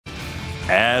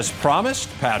As promised,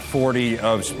 Pat Forde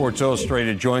of Sports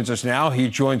Illustrated joins us now. He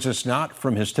joins us not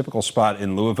from his typical spot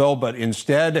in Louisville, but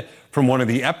instead from one of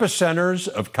the epicenters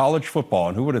of college football.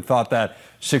 And who would have thought that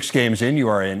 6 games in, you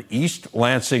are in East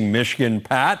Lansing, Michigan.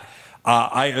 Pat,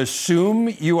 I assume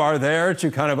you are there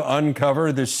to kind of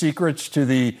uncover the secrets to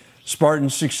the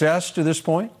Spartans' success to this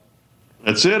point?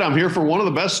 That's it. I'm here for one of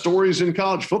the best stories in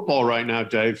college football right now,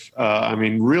 Dave.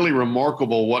 Really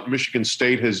remarkable what Michigan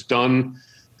State has done.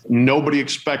 Nobody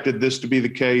expected this to be the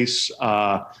case.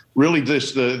 Really,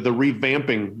 the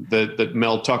revamping that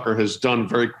Mel Tucker has done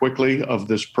very quickly of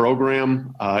this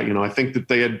program. I think that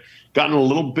they had gotten a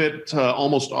little bit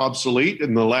almost obsolete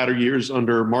in the latter years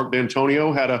under Mark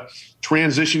D'Antonio. Had a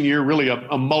transition year, really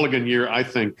a mulligan year, I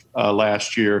think,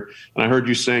 last year. And I heard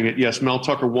you saying it. Yes, Mel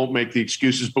Tucker won't make the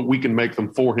excuses, but we can make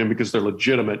them for him because they're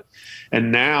legitimate.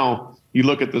 And now you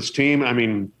look at this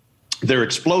team. They're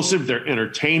explosive. They're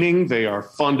entertaining. They are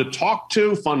fun to talk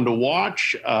to, fun to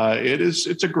watch.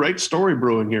 It's a great story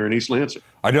brewing here in East Lansing.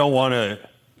 I don't want to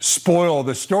spoil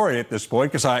the story at this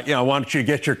point because I want you to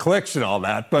get your clicks and all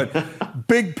that. But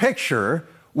big picture,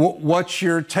 what's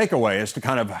your takeaway as to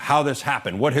kind of how this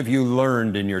happened? What have you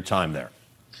learned in your time there?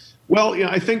 Well,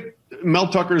 I think Mel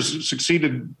Tucker's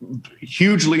succeeded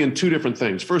hugely in 2 different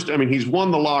things. First, he's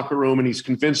won the locker room and he's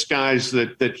convinced guys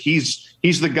that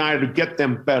he's the guy to get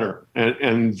them better.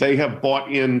 And they have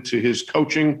bought into his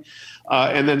coaching.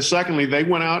 And then secondly, they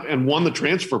went out and won the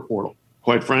transfer portal,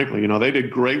 quite frankly. They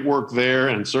did great work there.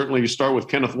 And certainly you start with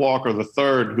Kenneth Walker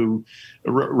III, who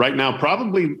right now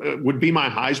probably would be my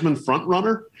Heisman front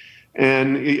runner.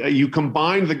 And you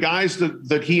combine the guys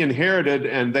that he inherited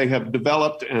and they have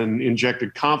developed and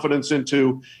injected confidence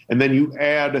into, and then you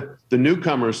add the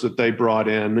newcomers that they brought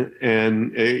in,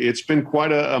 and it's been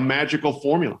quite a magical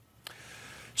formula.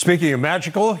 Speaking of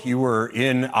magical, you were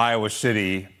in Iowa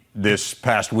City this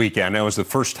past weekend. It was the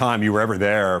first time you were ever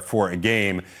there for a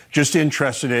game. Just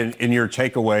interested in your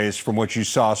takeaways from what you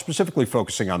saw, specifically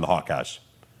focusing on the Hawkeyes.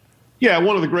 Yeah,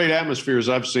 one of the great atmospheres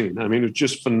I've seen. It's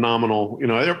just phenomenal.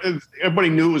 Everybody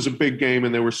knew it was a big game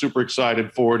and they were super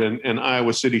excited for it. And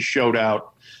Iowa City showed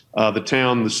out. The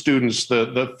town, the students,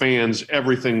 the fans,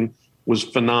 everything was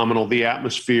phenomenal. The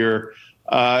atmosphere.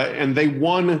 And they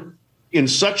won in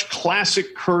such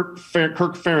classic Kirk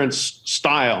Ferentz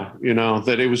style,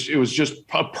 that it was just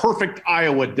a perfect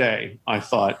Iowa day, I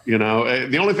thought.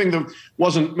 The only thing that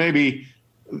wasn't maybe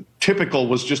typical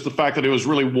was just the fact that it was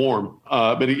really warm.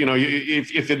 But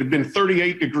if it had been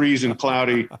 38 degrees and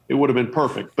cloudy, it would have been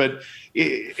perfect. But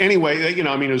anyway,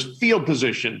 it was field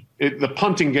position. The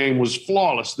punting game was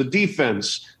flawless. The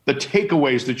defense, the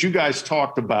takeaways that you guys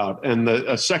talked about, and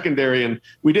the secondary. And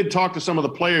we did talk to some of the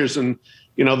players, and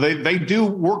they do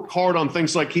work hard on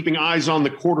things like keeping eyes on the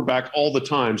quarterback all the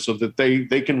time so that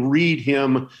they can read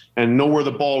him and know where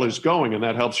the ball is going, and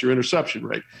that helps your interception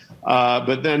rate.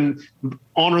 But then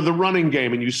honor the running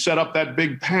game, and you set up that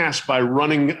big pass by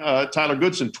running Tyler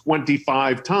Goodson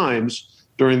 25 times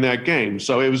during that game.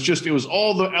 So it was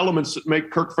all the elements that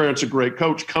make Kirk Ferentz a great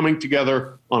coach coming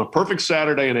together on a perfect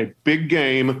Saturday in a big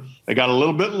game. They got a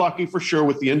little bit lucky for sure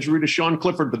with the injury to Sean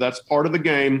Clifford, but that's part of the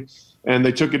game. And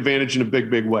they took advantage in a big,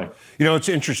 big way. It's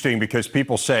interesting because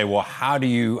people say, well, how can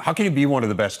you be one of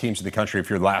the best teams in the country if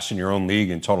you're last in your own league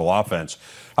in total offense?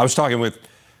 I was talking with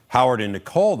Howard and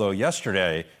Nicole, though,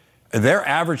 yesterday. Their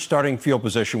average starting field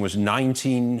position was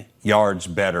 19 yards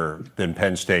better than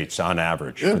Penn State's on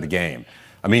average for the game.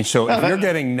 If you're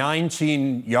getting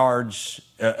 19 yards,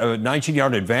 a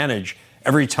 19-yard advantage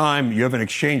every time you have an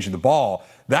exchange of the ball,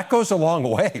 that goes a long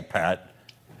way, Pat.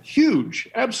 Huge,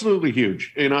 absolutely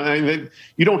huge. You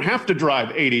don't have to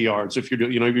drive 80 yards if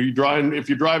you're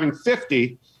driving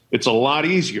 50, it's a lot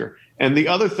easier. And the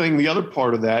other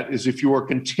part of that is if you are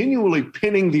continually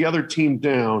pinning the other team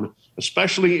down,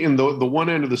 especially in the one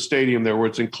end of the stadium there where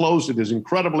it's enclosed, it is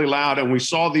incredibly loud. And we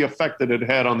saw the effect that it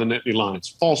had on the Nittany Lions.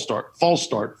 False start, false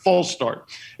start, false start.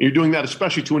 And you're doing that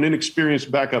especially to an inexperienced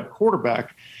backup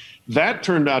quarterback. That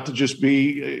turned out to just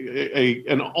be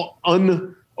an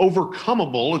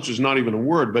overcomable, which is not even a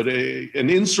word, but an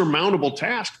insurmountable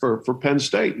task for Penn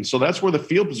State. And so that's where the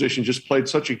field position just played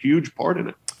such a huge part in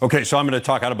it. Okay, so I'm going to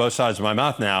talk out of both sides of my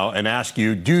mouth now and ask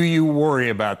you, do you worry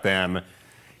about them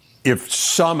if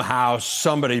somehow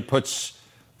somebody puts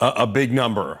a big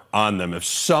number on them, if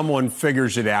someone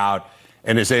figures it out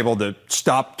and is able to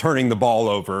stop turning the ball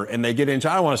over and they get into,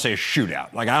 I don't want to say a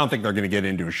shootout. I don't think they're going to get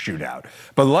into a shootout.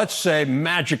 But let's say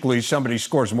magically somebody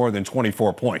scores more than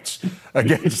 24 points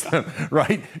against them,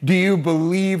 right? Do you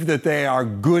believe that they are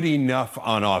good enough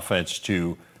on offense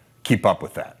to keep up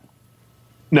with that?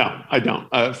 No, I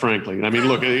don't, frankly. I mean,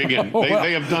 look, again,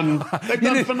 they've done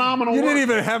phenomenal work. You didn't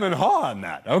even hem and haw on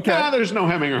that. Okay. Nah, there's no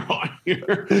hemming or hawing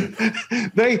here.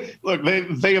 They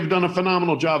have done a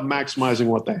phenomenal job maximizing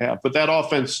what they have, but that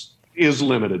offense is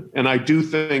limited. And I do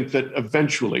think that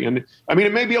eventually, and I mean,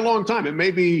 it may be a long time. It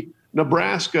may be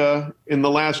Nebraska in the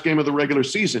last game of the regular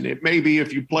season. It may be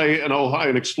if you play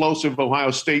an explosive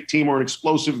Ohio State team or an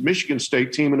explosive Michigan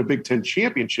State team in a Big Ten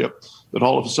championship, that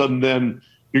all of a sudden then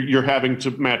you're having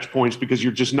to match points because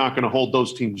you're just not going to hold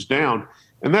those teams down.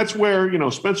 And that's where,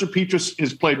 Spencer Petras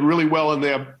has played really well, and they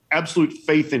have absolute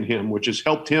faith in him, which has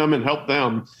helped him and helped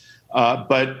them.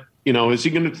 But is he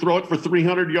going to throw it for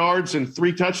 300 yards and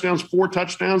 3 touchdowns, 4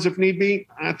 touchdowns if need be?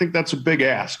 I think that's a big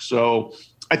ask. So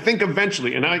I think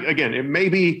eventually, and again, it may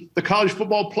be the college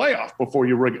football playoff before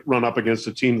you run up against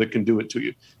a team that can do it to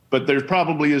you. But there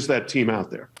probably is that team out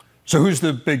there. So who's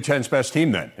the Big Ten's best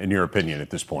team then, in your opinion, at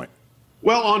this point?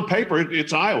 Well, on paper,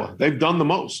 it's Iowa. They've done the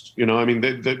most.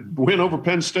 The win over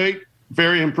Penn State,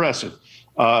 very impressive.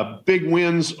 Big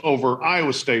wins over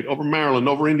Iowa State, over Maryland,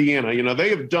 over Indiana. They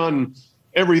have done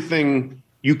everything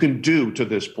you can do to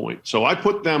this point. So I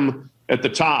put them at the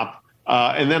top.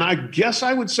 And then I guess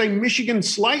I would say Michigan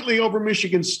slightly over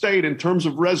Michigan State in terms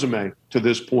of resume to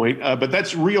this point. But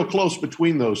that's real close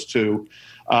between those two.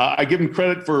 I give them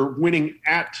credit for winning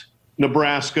at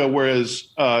Nebraska, whereas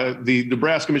the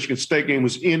Nebraska-Michigan State game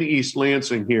was in East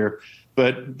Lansing here.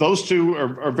 But those two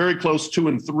are very close, 2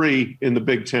 and 3 in the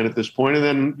Big Ten at this point. And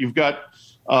then you've got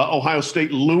Ohio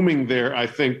State looming there, I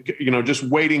think, just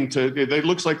waiting it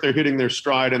looks like they're hitting their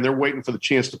stride, and they're waiting for the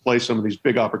chance to play some of these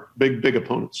big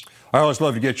opponents. I always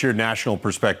love to get your national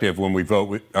perspective when we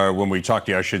when we talk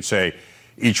to you, I should say,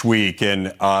 each week.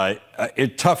 And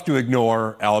it's tough to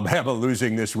ignore Alabama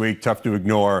losing this week, tough to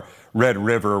ignore Red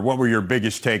River. What were your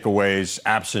biggest takeaways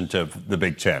absent of the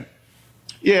Big Ten?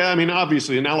 Yeah, I mean,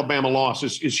 obviously, an Alabama loss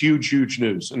is huge, huge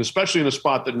news, and especially in a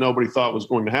spot that nobody thought was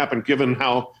going to happen, given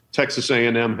how Texas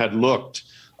A&M had looked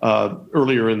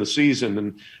earlier in the season.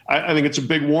 And I think it's a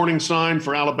big warning sign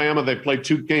for Alabama. They played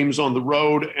 2 games on the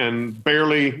road and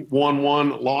barely won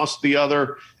one, lost the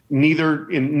other. In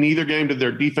neither game did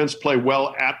their defense play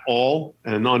well at all.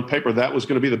 And on paper, that was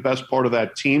going to be the best part of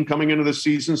that team coming into the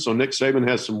season. So Nick Saban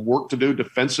has some work to do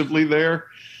defensively there.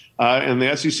 And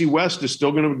the SEC West is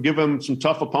still going to give them some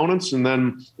tough opponents. And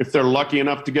then if they're lucky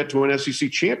enough to get to an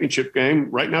SEC championship game,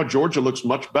 right now Georgia looks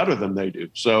much better than they do.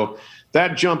 So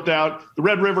that jumped out. The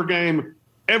Red River game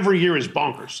every year is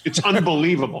bonkers. It's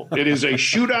unbelievable. It is a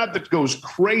shootout that goes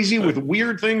crazy with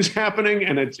weird things happening,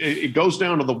 and it goes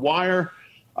down to the wire.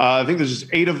 I think this is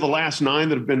 8 of the last 9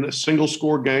 that have been a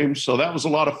single-score games. So that was a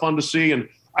lot of fun to see. And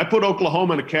I put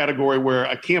Oklahoma in a category where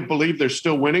I can't believe they're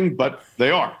still winning, but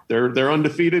they are. They're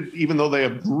undefeated, even though they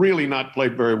have really not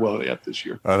played very well yet this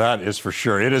year. That is for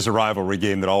sure. It is a rivalry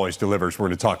game that always delivers. We're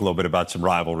going to talk a little bit about some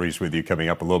rivalries with you coming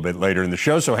up a little bit later in the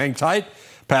show, so hang tight.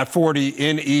 Pat Forde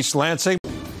in East Lansing.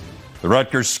 The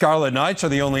Rutgers Scarlet Knights are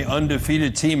the only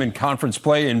undefeated team in conference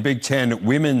play in Big Ten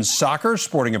women's soccer,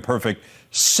 sporting a perfect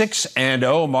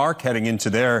 6-0 mark heading into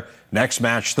their next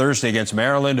match Thursday against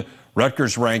Maryland.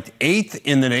 Rutgers ranked 8th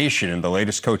in the nation in the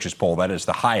latest coaches poll. That is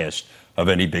the highest of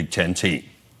any Big Ten team.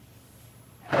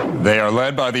 They are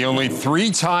led by the only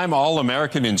 3-time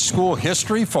All-American in school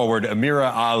history, forward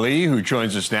Amirah Ali, who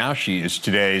joins us now. She is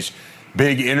today's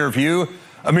big interview.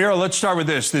 Amirah, let's start with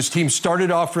this. This team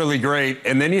started off really great,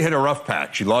 and then you hit a rough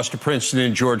patch. You lost to Princeton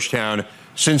and Georgetown.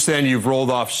 Since then, you've rolled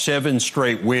off 7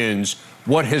 straight wins.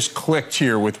 What has clicked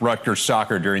here with Rutgers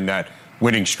soccer during that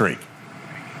winning streak?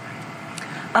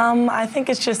 I think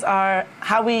it's just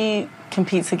how we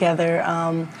compete together,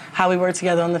 how we work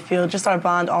together on the field, just our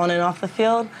bond on and off the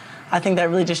field. I think that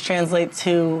really just translates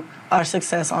to our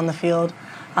success on the field.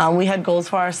 We had goals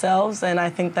for ourselves, and I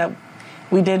think that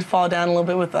we did fall down a little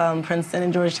bit with Princeton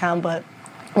and Georgetown, but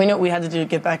we knew what we had to do to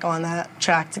get back on that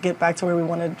track, to get back to where we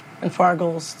wanted and for our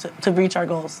goals, to reach our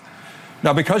goals.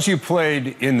 Now, because you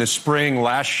played in the spring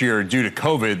last year due to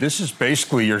COVID, this is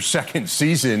basically your second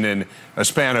season in a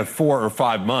span of 4 or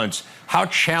 5 months. How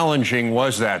challenging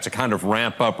was that to kind of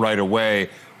ramp up right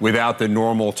away without the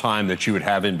normal time that you would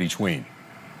have in between?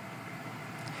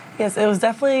 Yes, it was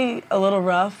definitely a little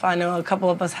rough. I know a couple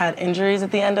of us had injuries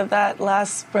at the end of that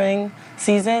last spring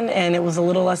season, and it was a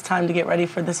little less time to get ready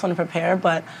for this one to prepare,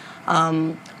 but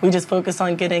we just focused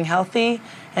on getting healthy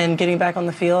and getting back on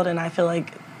the field, and I feel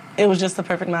like it was just the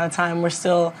perfect amount of time. We're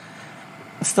still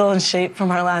in shape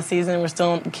from our last season. We're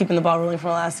still keeping the ball rolling from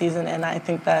our last season, and I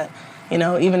think that,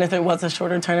 even if it was a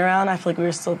shorter turnaround, I feel like we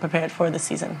were still prepared for the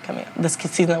season coming up, this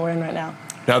season that we're in right now.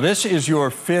 Now, this is your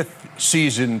 5th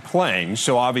season playing,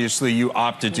 so obviously you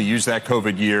opted to use that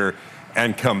COVID year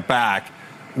and come back.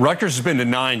 Rutgers has been to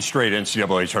 9 straight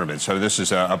NCAA tournaments, so this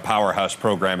is a powerhouse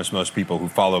program, as most people who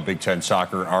follow Big Ten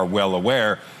soccer are well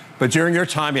aware. But during your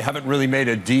time, you haven't really made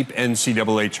a deep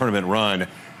NCAA tournament run.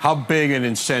 How big an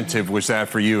incentive was that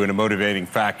for you and a motivating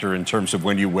factor in terms of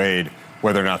when you weighed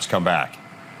whether or not to come back?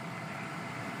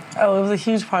 Oh, it was a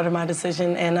huge part of my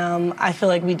decision, and I feel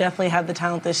like we definitely have the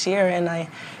talent this year, and I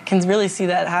can really see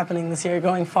that happening this year,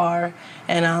 going far.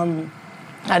 And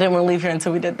I didn't want to leave here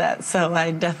until we did that, so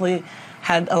I definitely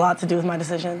had a lot to do with my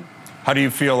decision. How do you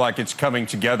feel like it's coming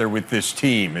together with this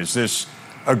team? Is this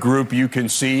a group you can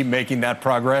see making that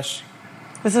progress?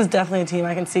 This is definitely a team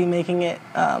I can see making it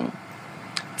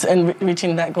and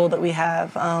reaching that goal that we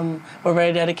have. We're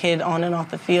very dedicated on and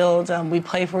off the field. We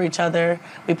play for each other.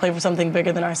 We play for something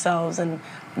bigger than ourselves, and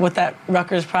with that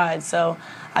Rutgers pride. So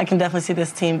I can definitely see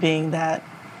this team being that.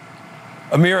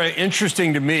 Amirah,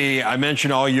 interesting to me, I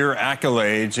mentioned all your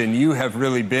accolades, and you have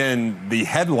really been the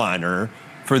headliner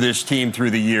for this team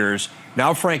through the years.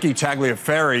 Now Frankie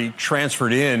Tagliaferri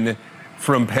transferred in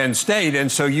from Penn State,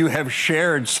 and so you have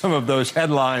shared some of those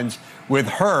headlines with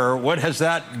her. What has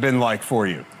that been like for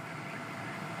you?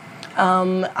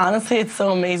 Honestly, it's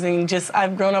so amazing.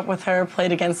 I've grown up with her,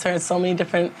 played against her at so many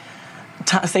different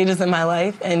stages in my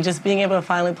life, and just being able to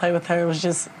finally play with her was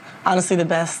just honestly the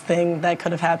best thing that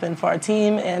could have happened for our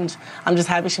team, and I'm just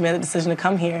happy she made the decision to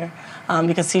come here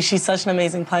because she's such an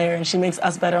amazing player, and she makes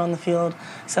us better on the field.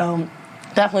 So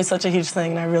definitely such a huge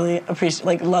thing, and I really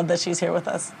love that she's here with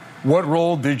us. What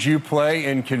role did you play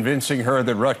in convincing her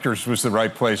that Rutgers was the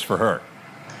right place for her?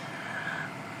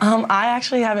 I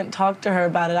actually haven't talked to her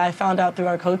about it. I found out through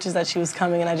our coaches that she was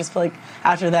coming, and I just feel like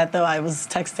after that, though, I was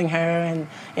texting her and,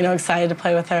 excited to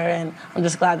play with her, and I'm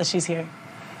just glad that she's here.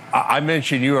 I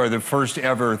mentioned you are the first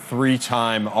ever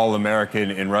 3-time All-American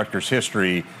in Rutgers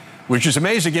history, which is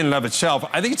amazing in and of itself.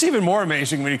 I think it's even more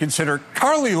amazing when you consider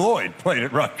Carli Lloyd played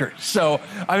at Rutgers. So,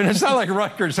 it's not like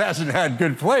Rutgers hasn't had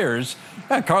good players.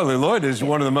 Carli Lloyd is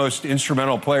one of the most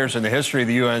instrumental players in the history of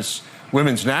the U.S.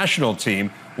 women's national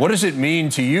team. What does it mean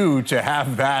to you to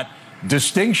have that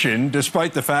distinction,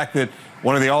 despite the fact that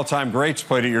one of the all-time greats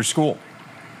played at your school?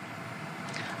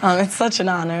 It's such an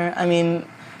honor.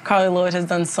 Carli Lloyd has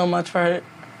done so much for her,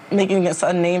 making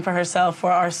a name for herself,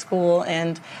 for our school,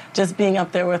 and just being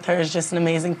up there with her is just an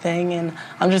amazing thing. And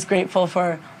I'm just grateful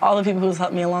for all the people who's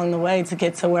helped me along the way to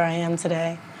get to where I am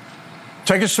today.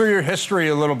 Take us through your history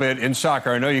a little bit in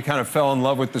soccer. I know you kind of fell in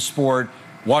love with the sport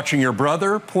watching your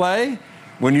brother play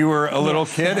when you were a little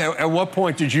kid. At what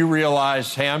point did you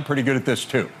realize, hey, I'm pretty good at this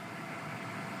too?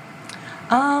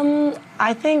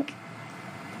 I think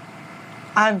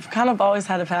I've kind of always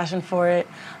had a passion for it.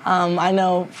 I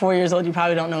know 4 years old, you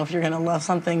probably don't know if you're going to love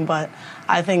something, but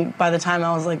I think by the time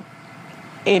I was like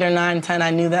 8 or 9, 10,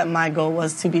 I knew that my goal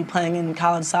was to be playing in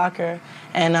college soccer.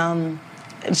 And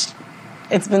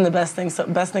it's been the best thing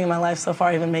in my life so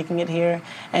far, even making it here.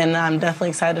 And I'm definitely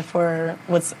excited for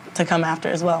what's to come after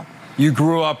as well. You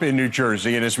grew up in New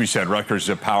Jersey, and as we said, Rutgers is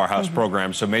a powerhouse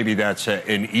program, so maybe that's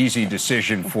an easy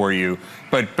decision for you.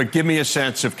 But give me a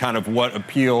sense of kind of what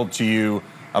appealed to you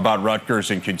about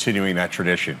Rutgers and continuing that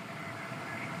tradition.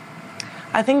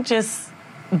 I think just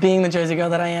being the Jersey girl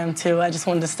that I am, too. I just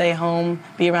wanted to stay home,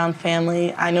 be around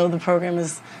family. I know the program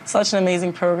is such an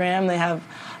amazing program. They have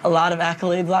a lot of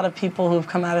accolades, a lot of people who have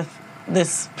come out of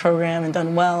this program and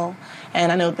done well.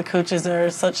 And I know the coaches are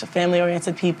such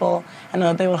family-oriented people, and I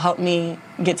know they will help me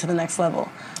get to the next level.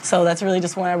 So that's really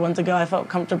just where I wanted to go. I felt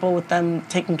comfortable with them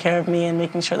taking care of me and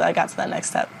making sure that I got to that next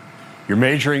step. You're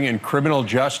majoring in criminal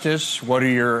justice. What are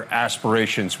your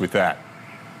aspirations with that?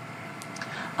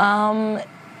 I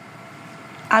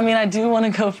do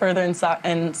want to go further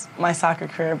in my soccer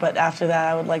career, but after that,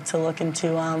 I would like to look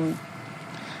into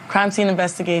crime scene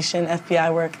investigation,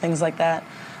 FBI work, things like that.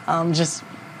 Just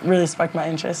really sparked my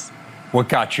interest. What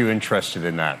got you interested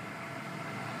in that?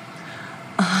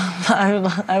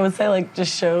 I would say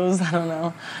just shows, I don't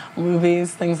know,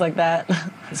 movies, things like that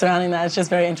surrounding that. It's just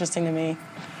very interesting to me.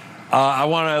 I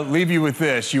want to leave you with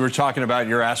this. You were talking about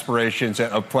your aspirations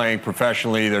of playing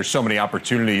professionally. There's so many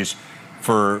opportunities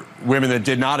for women that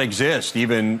did not exist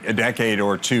even a decade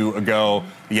or two ago.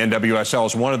 The NWSL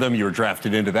is one of them. You were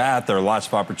drafted into that. There are lots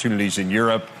of opportunities in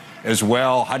Europe as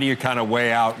well. How do you kind of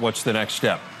weigh out what's the next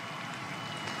step?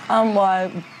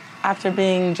 After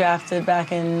being drafted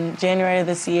back in January of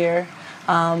this year,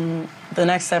 the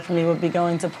next step for me would be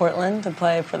going to Portland to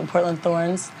play for the Portland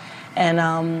Thorns. And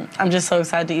I'm just so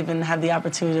excited to even have the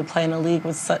opportunity to play in a league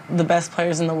with the best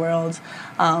players in the world.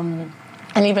 And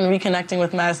even reconnecting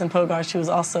with Madison Pogarch,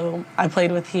 who I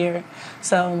played with here.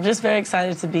 So I'm just very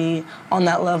excited to be on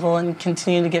that level and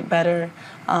continue to get better.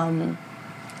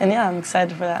 And yeah, I'm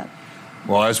excited for that.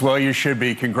 Well, as well you should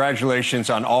be. Congratulations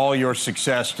on all your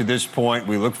success to this point.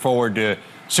 We look forward to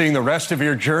seeing the rest of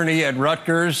your journey at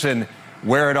Rutgers and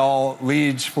where it all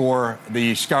leads for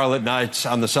the Scarlet Knights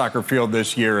on the soccer field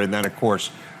this year. And then, of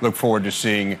course, look forward to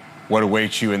seeing what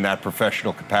awaits you in that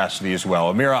professional capacity as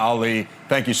well. Amirah Ali,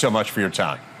 thank you so much for your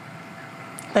time.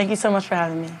 Thank you so much for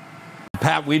having me.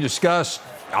 Pat, we discussed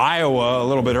Iowa a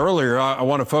little bit earlier. I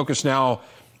want to focus now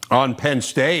on Penn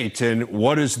State. And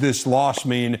what does this loss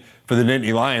mean for the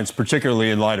Nittany Lions, particularly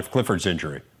in light of Clifford's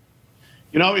injury?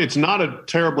 You know, it's not a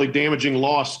terribly damaging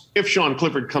loss if Sean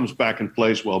Clifford comes back and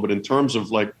plays well. But in terms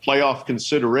of like playoff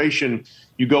consideration,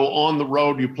 you go on the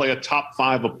road, you play a top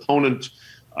 5 opponent,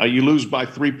 you lose by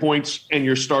 3 points, and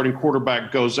your starting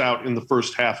quarterback goes out in the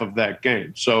first half of that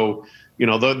game. So, you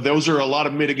know, those are a lot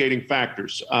of mitigating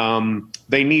factors.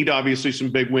 They need obviously some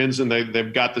big wins, and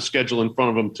they've got the schedule in front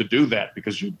of them to do that,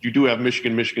 because you do have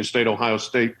Michigan, Michigan State, Ohio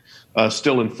State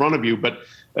still in front of you. But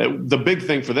the big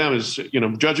thing for them is, you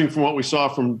know, judging from what we saw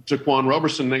from Taquan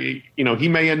Roberson, you know, he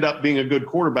may end up being a good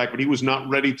quarterback, but he was not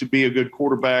ready to be a good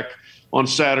quarterback on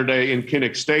Saturday in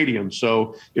Kinnick Stadium.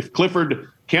 So if Clifford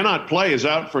cannot play, is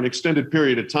out for an extended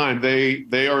period of time,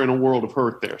 they are in a world of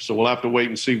hurt there. So we'll have to wait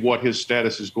and see what his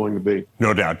status is going to be.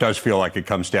 No doubt. It does feel like it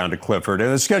comes down to Clifford.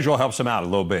 And the schedule helps them out a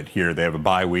little bit here. They have a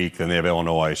bye week, then they have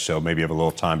Illinois, so maybe have a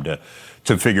little time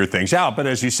to figure things out. But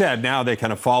as you said, now they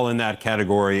kind of fall in that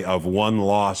category of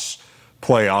one-loss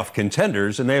playoff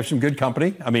contenders, and they have some good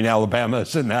company. I mean,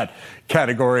 Alabama's in that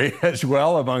category as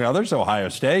well, among others, Ohio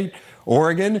State,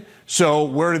 Oregon. So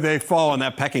where do they fall in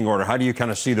that pecking order? How do you kind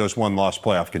of see those one-loss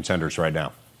playoff contenders right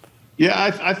now?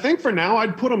 Yeah, I think for now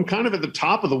I'd put them kind of at the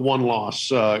top of the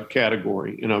one-loss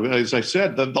category. You know, as I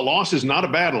said, the loss is not a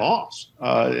bad loss.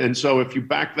 And so if you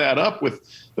back that up with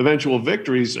eventual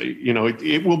victories, you know,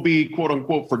 it will be, quote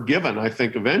unquote, forgiven, I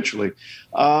think, eventually.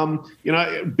 You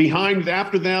know, behind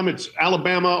after them, it's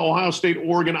Alabama, Ohio State,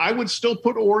 Oregon. I would still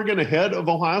put Oregon ahead of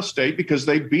Ohio State because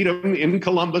they beat them in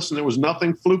Columbus, and there was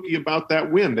nothing fluky about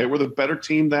that win. They were the better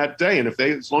team that day. And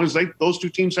as long as those two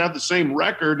teams have the same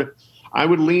record, I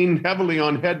would lean heavily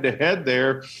on head-to-head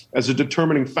there as a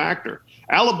determining factor.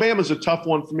 Alabama's a tough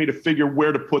one for me to figure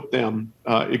where to put them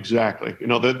exactly. You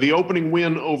know, the opening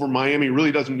win over Miami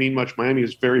really doesn't mean much. Miami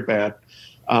is very bad.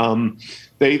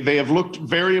 They have looked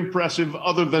very impressive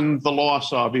other than the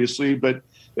loss, obviously, but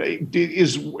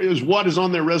is what is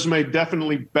on their resume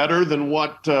definitely better than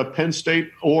what Penn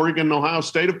State, Oregon, Ohio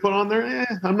State have put on there?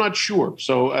 I'm not sure.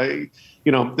 So,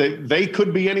 you know, they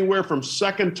could be anywhere from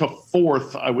second to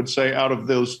fourth, I would say, out of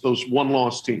those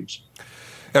one-loss teams.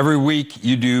 Every week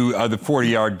you do the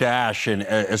 40-yard dash, and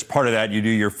as part of that, you do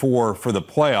your 4 for the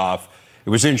playoff. It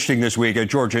was interesting this week.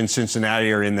 Georgia and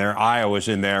Cincinnati are in there. Iowa's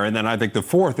in there. And then I think the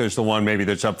 4th is the one maybe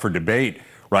that's up for debate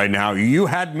right now. You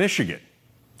had Michigan.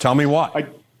 Tell me why.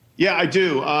 Yeah, I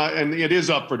do. And it is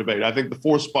up for debate. I think the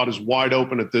 4th spot is wide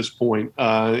open at this point.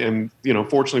 And, you know,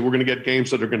 fortunately, we're going to get games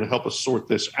that are going to help us sort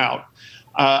this out.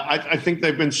 I think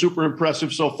they've been super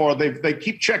impressive so far. They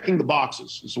keep checking the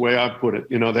boxes, is the way I put it.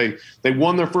 You know, they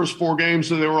won their first 4 games,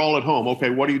 so they were all at home. Okay,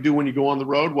 what do you do when you go on the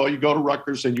road? Well, you go to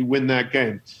Rutgers and you win that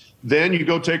game. Then you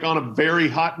go take on a very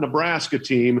hot Nebraska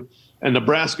team, and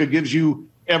Nebraska gives you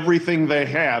everything they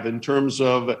have in terms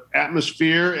of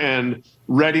atmosphere and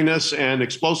readiness and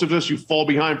explosiveness. You fall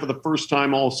behind for the first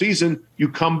time all season. You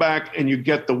come back and you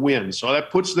get the win. So that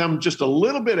puts them just a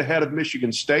little bit ahead of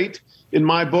Michigan State in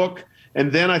my book.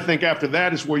 And then I think after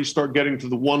that is where you start getting to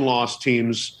the one-loss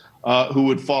teams who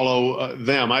would follow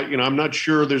them. I'm not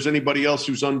sure there's anybody else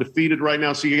who's undefeated right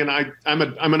now. See, again, I'm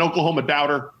an Oklahoma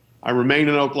doubter. I remain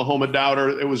an Oklahoma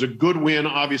doubter. It was a good win,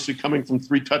 obviously, coming from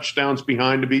 3 touchdowns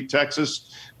behind to beat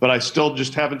Texas, but I still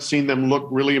just haven't seen them look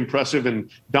really impressive and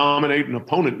dominate an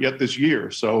opponent yet this year.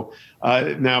 So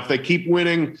now if they keep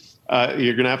winning,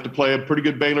 you're going to have to play a pretty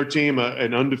good Baylor team,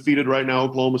 an undefeated right now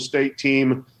Oklahoma State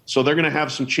team. So they're going to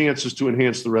have some chances to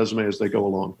enhance the resume as they go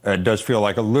along. It does feel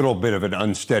like a little bit of an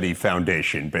unsteady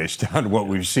foundation based on what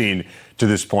we've seen to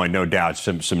this point. No doubt,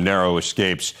 some narrow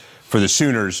escapes for the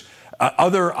Sooners.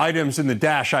 Other items in the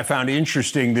dash I found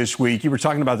interesting this week. You were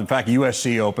talking about the fact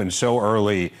USC opened so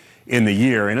early in the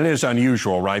year, and it is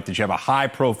unusual, right, that you have a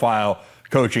high-profile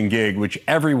coaching gig, which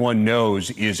everyone knows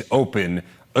is open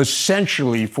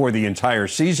essentially for the entire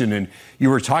season. And you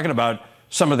were talking about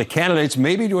some of the candidates,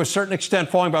 maybe to a certain extent,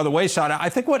 falling by the wayside. I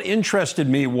think what interested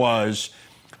me was,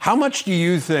 how much do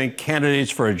you think candidates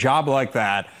for a job like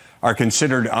that are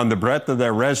considered on the breadth of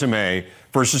their resume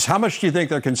versus how much do you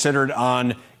think they're considered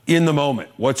on in the moment,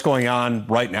 what's going on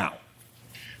right now?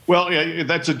 Well, yeah,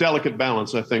 that's a delicate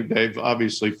balance, I think, Dave.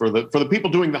 Obviously, for the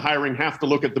people doing the hiring have to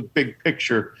look at the big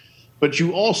picture. but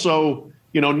you also,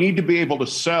 need to be able to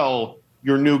sell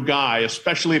your new guy,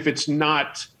 especially if it's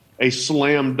not a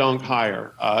slam dunk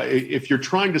hire. If you're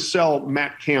trying to sell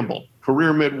Matt Campbell,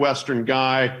 career Midwestern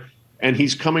guy, and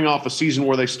he's coming off a season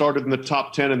where they started in the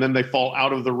top 10 and then they fall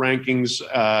out of the rankings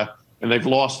and they've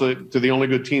lost to the only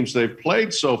good teams they've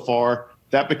played so far,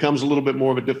 that becomes a little bit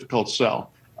more of a difficult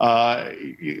sell.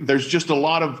 There's just a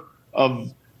lot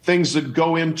of things that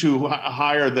go into a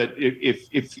hire that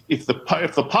if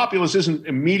the populace isn't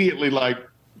immediately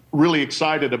really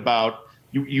excited about,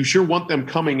 you sure want them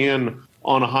coming in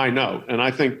on a high note. And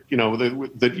I think,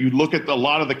 that you look at a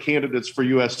lot of the candidates for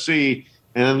USC,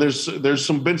 and there's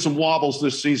been some wobbles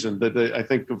this season that I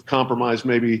think have compromised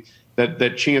maybe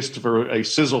that chance for a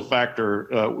sizzle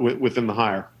factor within the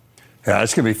hire. Yeah,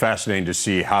 it's going to be fascinating to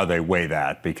see how they weigh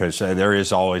that, because there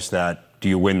is always that, do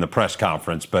you win the press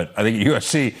conference? But I think at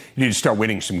USC, you need to start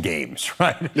winning some games,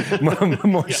 right?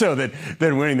 More so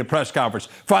than winning the press conference.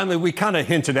 Finally, we kind of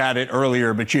hinted at it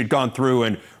earlier, but you'd gone through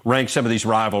and ranked some of these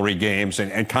rivalry games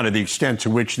and kind of the extent to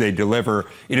which they deliver.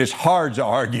 It is hard to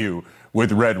argue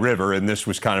with Red River, and this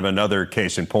was kind of another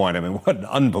case in point. I mean, what an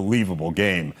unbelievable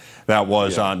game that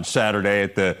was on Saturday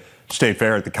at the State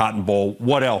Fair at the Cotton Bowl.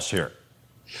 What else here?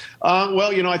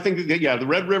 Well, I think, the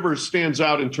Red River stands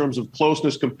out in terms of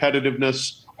closeness,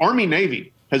 competitiveness.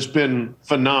 Army-Navy has been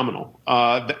phenomenal.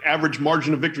 The average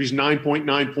margin of victory is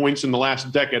 9.9 points in the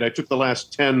last decade. I took the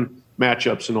last 10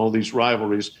 matchups in all these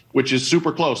rivalries, which is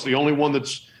super close. The only one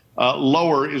that's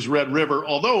lower is Red River,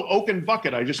 although Oak and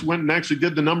Bucket, I just went and actually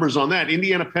did the numbers on that.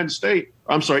 Indiana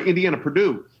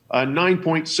Purdue,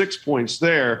 9.6 points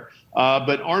there.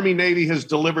 But Army-Navy has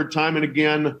delivered time and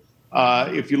again.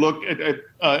 If you look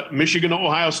at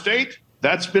Michigan-Ohio State,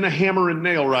 that's been a hammer and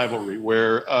nail rivalry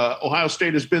where Ohio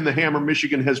State has been the hammer,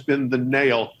 Michigan has been the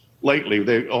nail lately.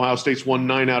 Ohio State's won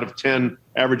 9 out of 10,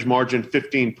 average margin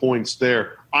 15 points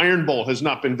there. Iron Bowl has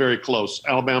not been very close.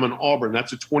 Alabama and Auburn,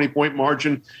 that's a 20-point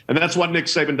margin, and that's what Nick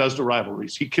Saban does to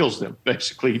rivalries. He kills them,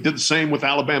 basically. He did the same with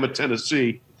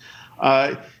Alabama-Tennessee.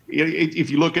 If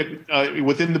you look at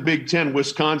within the Big Ten,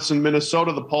 Wisconsin,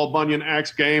 Minnesota, the Paul Bunyan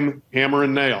Axe game, hammer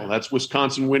and nail. That's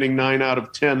Wisconsin winning 9 out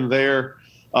of 10 there.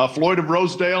 Floyd of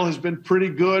Rosedale has been pretty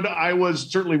good. Iowa's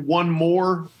certainly won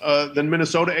more than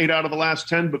Minnesota, 8 out of the last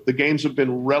 10, but the games have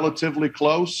been relatively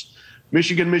close.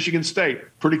 Michigan State,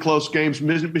 pretty close games.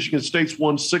 Michigan State's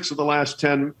won 6 of the last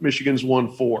 10. Michigan's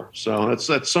won 4. So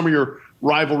that's some of your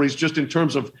rivalries just in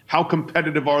terms of how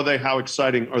competitive are they, how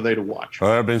exciting are they to watch. Well,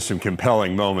 there have been some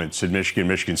compelling moments in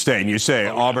Michigan State. And you say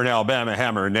Auburn, Alabama,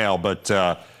 hammer and nail, but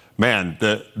man,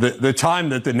 the time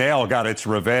that the nail got its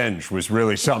revenge was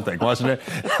really something, wasn't it?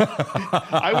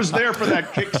 I was there for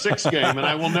that kick 6 game, and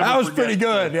I will never That was forget. pretty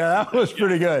good. Yeah, that was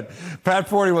pretty good. Pat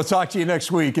Forde, we'll talk to you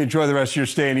next week. Enjoy the rest of your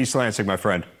stay in East Lansing, my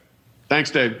friend. Thanks,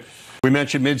 Dave. We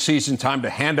mentioned midseason, time to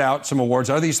hand out some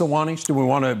awards. Are these the Wannstedt? Do we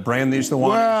want to brand these the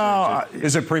Wannstedt? Well,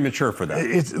 is it premature for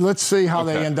that? Let's see how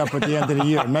they end up at the end of the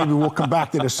year. Maybe we'll come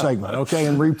back to this segment, okay,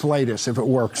 and replay this if it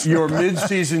works. Your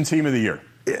midseason team of the year?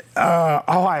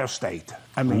 Ohio State.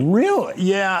 I mean, really?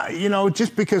 Yeah,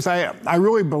 just because I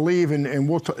really believe, and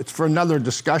it's for another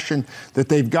discussion, that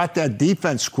they've got that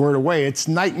defense squared away. It's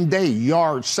night and day,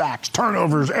 yards, sacks,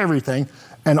 turnovers, everything.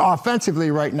 And offensively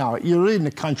right now, you're leading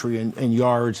the country in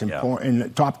yards and in the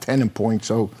top 10 in points.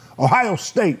 So Ohio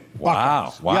State.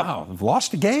 Wow. Yep. They've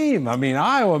lost a game. I mean,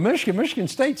 Iowa, Michigan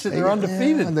State said they're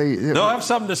undefeated. They'll have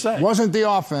something to say. Wasn't the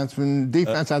offense. When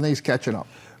defense, I think, is catching up.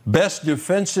 Best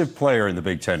defensive player in the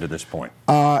Big Ten to this point?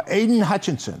 Aiden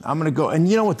Hutchinson. I'm going to go. And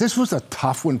you know what? This was a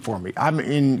tough one for me. I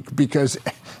mean, because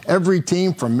every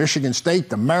team from Michigan State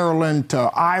to Maryland to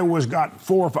Iowa's got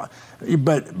 4 or 5.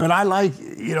 But I like,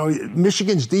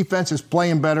 Michigan's defense is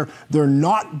playing better. They're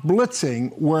not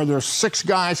blitzing where there's 6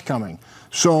 guys coming.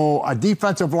 So a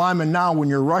defensive lineman now, when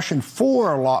you're rushing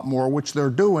 4 a lot more, which they're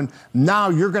doing, now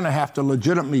you're going to have to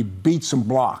legitimately beat some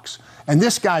blocks. And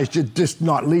this guy's just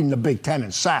not leading the Big Ten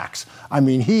in sacks. I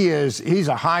mean, he's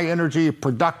a high-energy,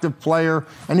 productive player,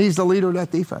 and he's the leader of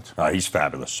that defense. He's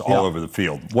fabulous all over the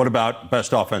field. What about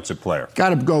best offensive player? Got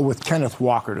to go with Kenneth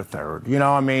Walker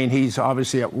III. He's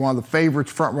obviously one of the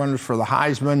favorites, front runners for the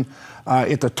Heisman,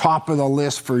 at the top of the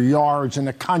list for yards in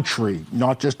the country,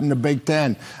 not just in the Big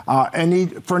Ten,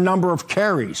 and for number of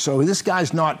carries. So this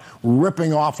guy's not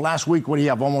ripping off. Last week, what do you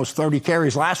have? Almost 30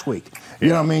 carries last week. You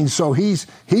know what I mean? So he's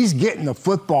getting the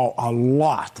football a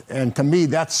lot. And to me,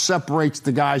 that separates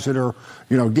the guys that are,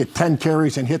 get 10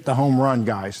 carries and hit the home run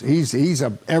guys. He's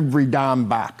a every down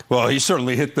back. Well, he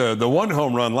certainly hit the one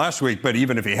home run last week, but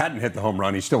even if he hadn't hit the home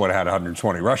run, he still would have had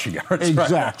 120 rushing yards.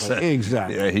 Exactly, right?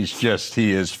 exactly. Yeah,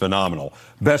 he is phenomenal.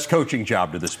 Best coaching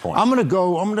job to this point. I'm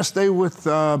going to stay with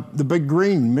the Big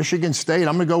Green, Michigan State.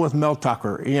 I'm going to go with Mel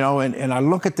Tucker, and I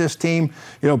look at this team,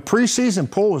 preseason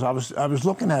polls, I was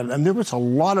looking at it, and there was a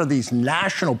lot of these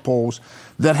national polls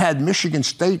that had Michigan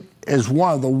State as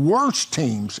one of the worst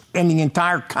teams in the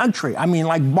entire country. I mean,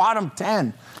 like bottom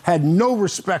 10, had no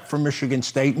respect for Michigan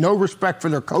State, no respect for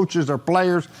their coaches, their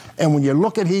players. And when you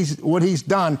look at what he's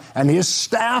done and his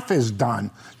staff has done,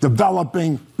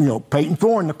 developing, Peyton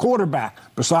Thorne, the quarterback,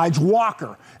 besides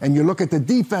Walker, and you look at the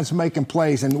defense making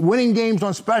plays and winning games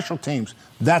on special teams,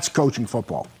 that's coaching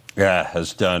football. Yeah,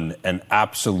 has done an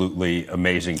absolutely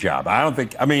amazing job. I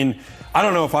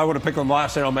don't know if I would have picked them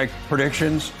last night. I'll make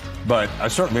predictions, but I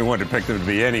certainly wanted to pick them to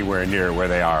be anywhere near where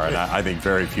they are, and I think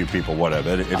very few people would have.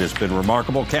 It has been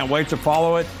remarkable. Can't wait to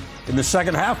follow it in the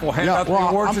second half. We'll hand out the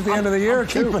awards at the end of the year, I'm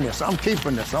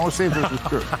keeping this. I want to see if this is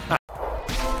true.